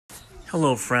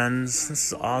Hello, friends.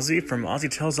 This is Ozzy from Ozzy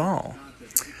Tells All.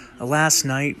 Last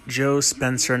night, Joe,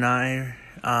 Spencer, and I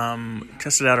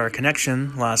tested out our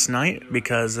connection last night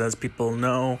because, as people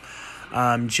know,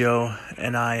 Joe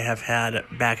and I have had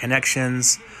bad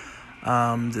connections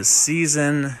this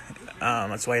season.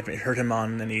 That's why I haven't heard him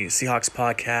on any Seahawks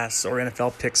podcasts or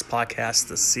NFL Picks podcasts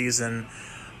this season.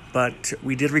 But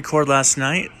we did record last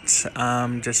night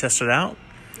to test it out.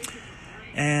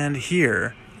 And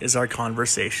here is our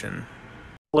conversation.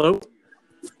 Hello?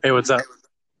 Hey, what's up?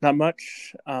 Not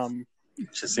much.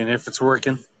 Just seeing if it's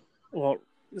working. Well,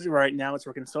 right now it's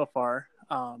working so far.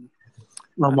 I'm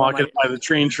walking by the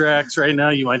train tracks right now.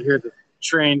 You might hear the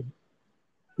train.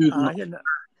 I hear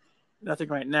nothing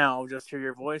right now. Just hear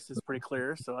your voice is pretty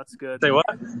clear, so that's good. Say what?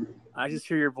 I just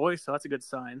hear your voice, so that's a good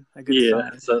sign.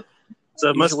 Sign. So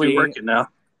it must be working now.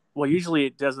 Well, usually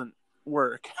it doesn't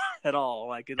work at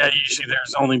all. Usually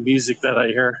there's only music that I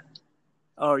hear.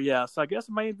 Oh, yeah. So I guess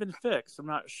it might have been fixed. I'm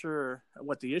not sure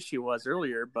what the issue was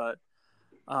earlier, but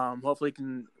hopefully we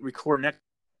can record next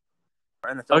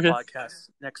NFL podcast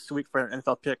next week for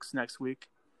NFL Picks next week.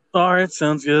 All right.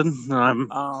 Sounds good. I'm getting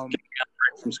a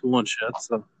break from school and shit.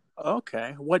 So.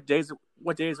 Okay. What days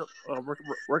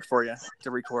work for you to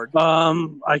record?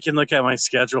 I can look at my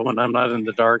schedule when I'm not in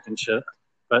the dark and shit.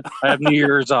 But I have New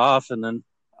Year's off and then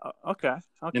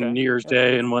and New Year's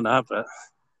Day and whatnot, but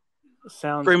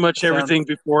pretty much everything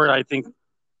before I think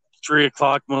 3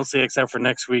 o'clock mostly, except for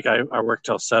next week. I work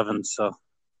till 7. So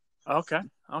okay.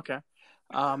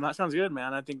 That sounds good,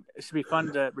 man. I think it should be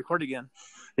fun to record again.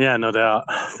 Yeah, no doubt.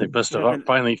 They must have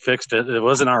finally fixed it. It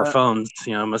wasn't our phones,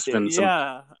 it must have been some.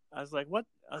 Yeah, I was like, what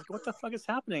the fuck is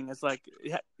happening? It's like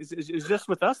it's just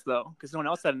with us though, because no one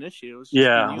else had an issue.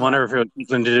 I wonder if it was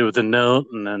something to do with the note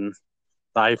and then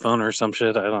the iPhone or some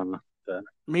shit. I don't know.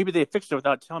 Maybe they fixed it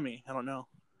without telling me. I don't know.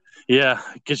 Yeah,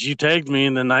 because you tagged me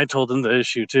and then I told them the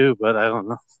issue too, but I don't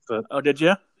know. But, oh, did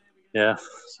you? Yeah.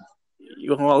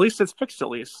 Well, at least it's fixed, at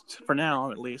least for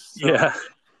now, at least. So. Yeah,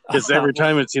 because every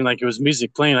time it seemed like it was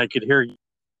music playing, I could hear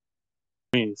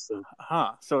me. So.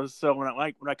 So when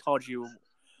I called you,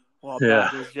 well,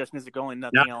 it was just music only,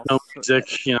 nothing else. No music,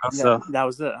 so that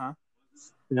was it, huh?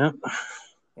 Yeah.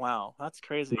 Wow, that's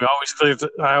crazy. I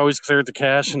always cleared the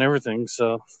cache and everything,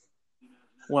 so.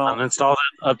 Well, uninstalled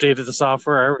it, updated the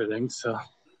software, everything. So.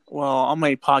 Well, on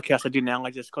my podcast I do now,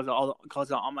 I just close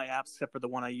all my apps except for the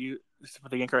one I use, except for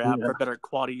the Anchor app for better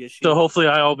quality issues. So hopefully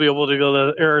I'll be able to go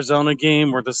to the Arizona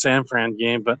game or the San Fran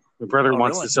game, but my brother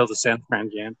wants to sell the San Fran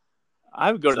game.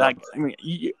 I would go to that. I mean,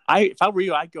 if I were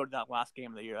you, I'd go to that last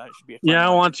game of the year. That should be a fun I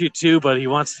want to too, but he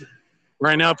wants to.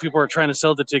 Right now, people are trying to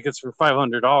sell the tickets for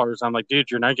 $500. I'm like,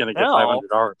 dude, you're not going to get $500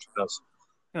 for those.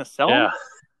 Going to sell them?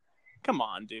 Come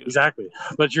on, dude. Exactly.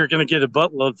 But you're going to get a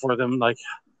buttload for them. Like,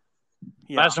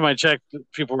 last time I checked,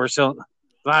 people were selling.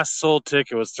 Last sold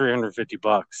ticket was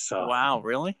 $350. So. Wow,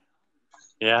 really?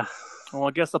 Yeah. Well, I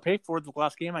guess they'll pay for the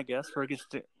last game, I guess, for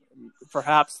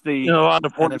perhaps the. A lot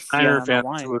of 49er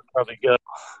fans would probably go.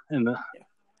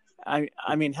 I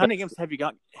mean, how many games have you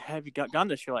gone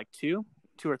this year? Like 2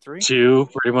 or 3? 2,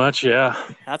 pretty much, yeah.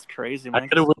 That's crazy, man. I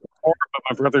could have went 4, but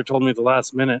my brother told me the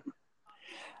last minute.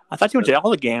 I thought you went to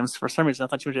all the games. For some reason, I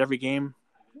thought you went to every game.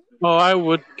 Oh, I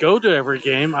would go to every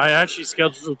game. I actually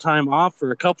scheduled time off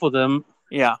for a couple of them.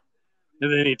 Yeah.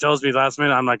 And then he tells me last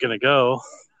minute I'm not going to go.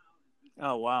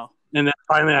 Oh, wow. And then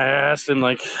finally I asked him,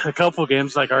 like, a couple of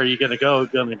games, like, are you going to go?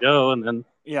 And then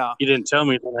he didn't tell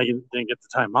me, then I didn't get the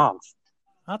time off.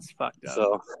 That's fucked up.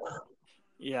 So.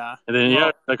 Yeah. And then,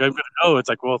 I'm going to go. It's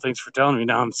like, well, thanks for telling me.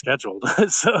 Now I'm scheduled.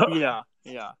 So. Yeah.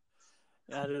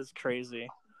 That is crazy.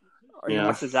 Are you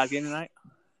watching the Zag game tonight?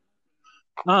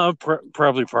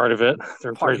 Probably part of it.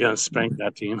 They're probably going to spank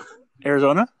that team.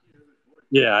 Arizona?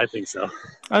 Yeah, I think so.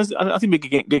 I think it'd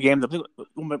be a good game.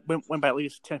 Win by at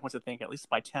least 10 points, I think. At least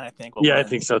by 10, I think. I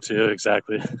think so, too.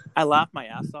 Exactly. I laughed my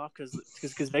ass off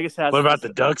because Vegas has... What about the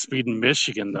Ducks beating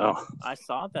Michigan, though? I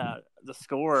saw that. The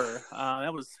score.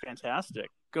 That was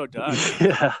fantastic. Go Ducks.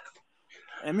 Yeah.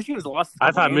 And Michigan's lost. I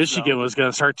thought Michigan was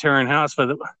going to start tearing house,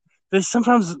 but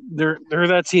sometimes they're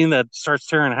that team that starts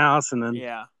tearing house and then...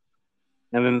 Yeah.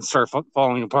 And then start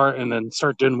falling apart, and then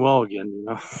start doing well again.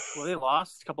 Well, they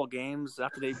lost a couple of games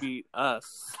after they beat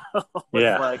us.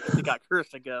 Like they got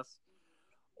cursed, I guess,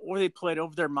 or they played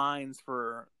over their minds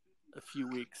for a few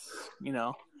weeks.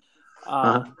 But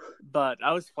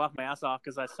I was flopping my ass off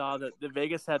because I saw that the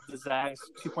Vegas had the Zags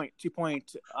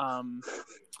 2-point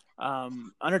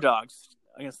underdogs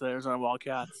against the Arizona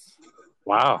Wildcats.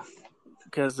 Wow.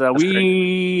 Because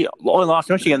we only lost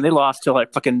to Michigan, they lost to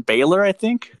like fucking Baylor, I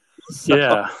think.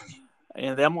 So,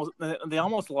 and they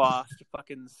almost lost to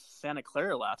fucking Santa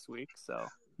Clara last week. So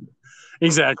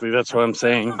Exactly. That's what I'm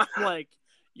saying. I'm like,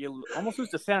 you almost lose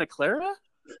to Santa Clara?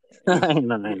 No.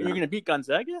 You're going to beat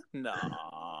Gonzaga? No.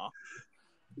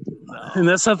 And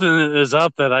that's something that is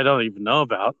up that I don't even know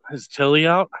about. Is Tilly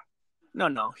out?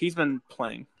 No. He's been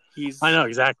playing. I know,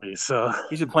 exactly. So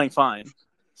he's been playing fine.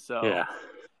 So yeah.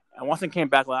 And Watson came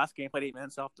back last game, played 8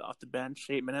 minutes off the bench,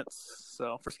 8 minutes.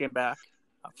 So first game back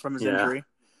from his injury.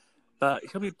 But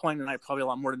he'll be playing tonight, probably a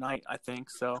lot more tonight, I think.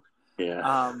 So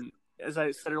yeah. As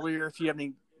I said earlier, if you have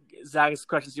any Zagas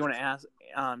questions you want to ask,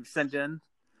 send in.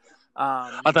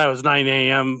 I thought it was 9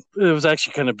 a.m. It was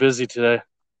actually kind of busy today.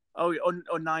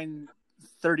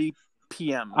 9:30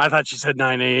 p.m. I thought you said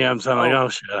 9 a.m. So I'm like, oh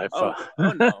shit!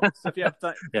 No. So if you have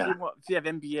if you have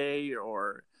NBA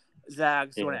or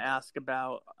Zags you want to ask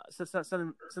about, send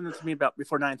them to me about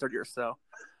before 9:30 or so.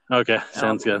 Okay,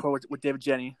 sounds good. With David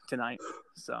Jenny tonight.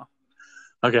 So.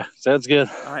 Okay, sounds good.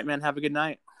 All right, man. Have a good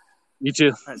night. You too.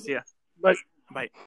 All right, see ya. Bye. Bye.